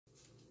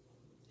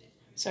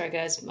Sorry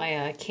guys,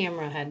 my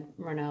camera had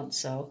run out.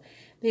 So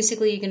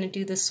basically you're going to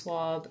do the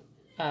swab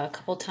a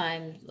couple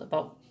times,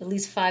 about at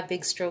least 5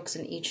 big strokes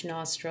in each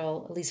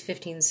nostril, at least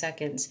 15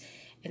 seconds.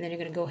 And then you're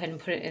going to go ahead and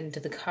put it into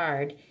the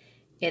card.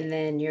 And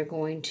then you're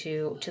going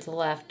to the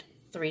left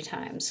 3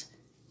 times.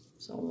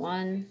 So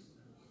 1,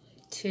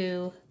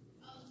 2,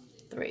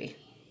 3.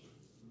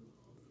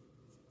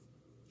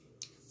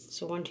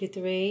 So 1, 2,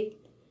 3.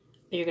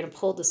 You're going to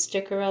pull the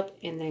sticker up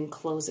and then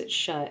close it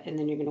shut, and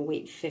then you're going to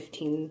wait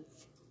 15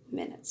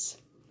 minutes.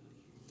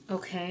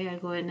 Okay, I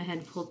go ahead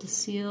and pulled the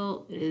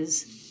seal. It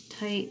is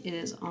tight, it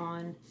is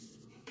on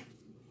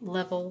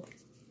level,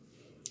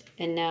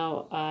 and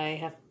now I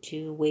have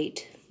to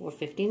wait for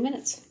 15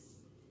 minutes.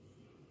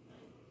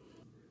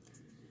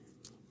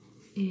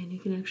 And you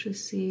can actually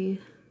see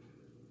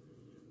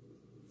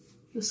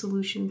the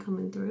solution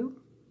coming through.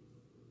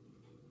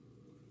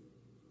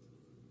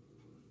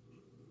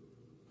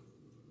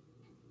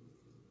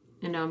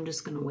 And now I'm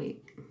just gonna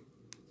wait.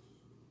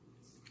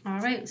 All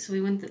right, so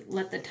we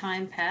let the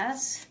time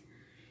pass.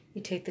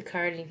 You take the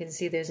card and you can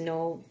see there's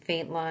no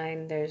faint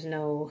line, there's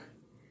no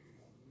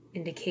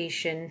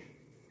indication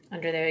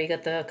under there. You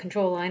got the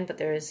control line, but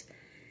there is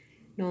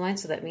no line,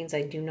 so that means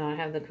I do not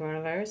have the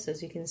coronavirus.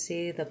 As you can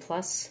see, the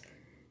plus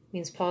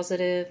means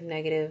positive,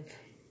 negative,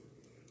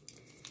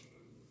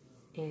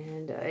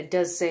 and it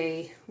does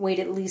say wait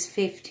at least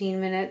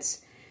 15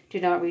 minutes. Do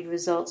not read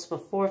results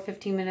before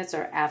 15 minutes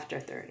or after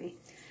 30.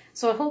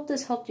 So I hope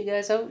this helped you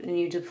guys out and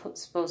you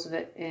dispose of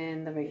it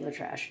in the regular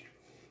trash.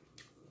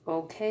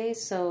 Okay,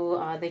 so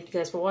thank you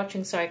guys for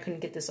watching. Sorry I couldn't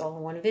get this all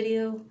in one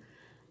video,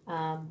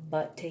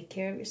 but take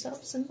care of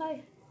yourselves and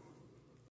bye.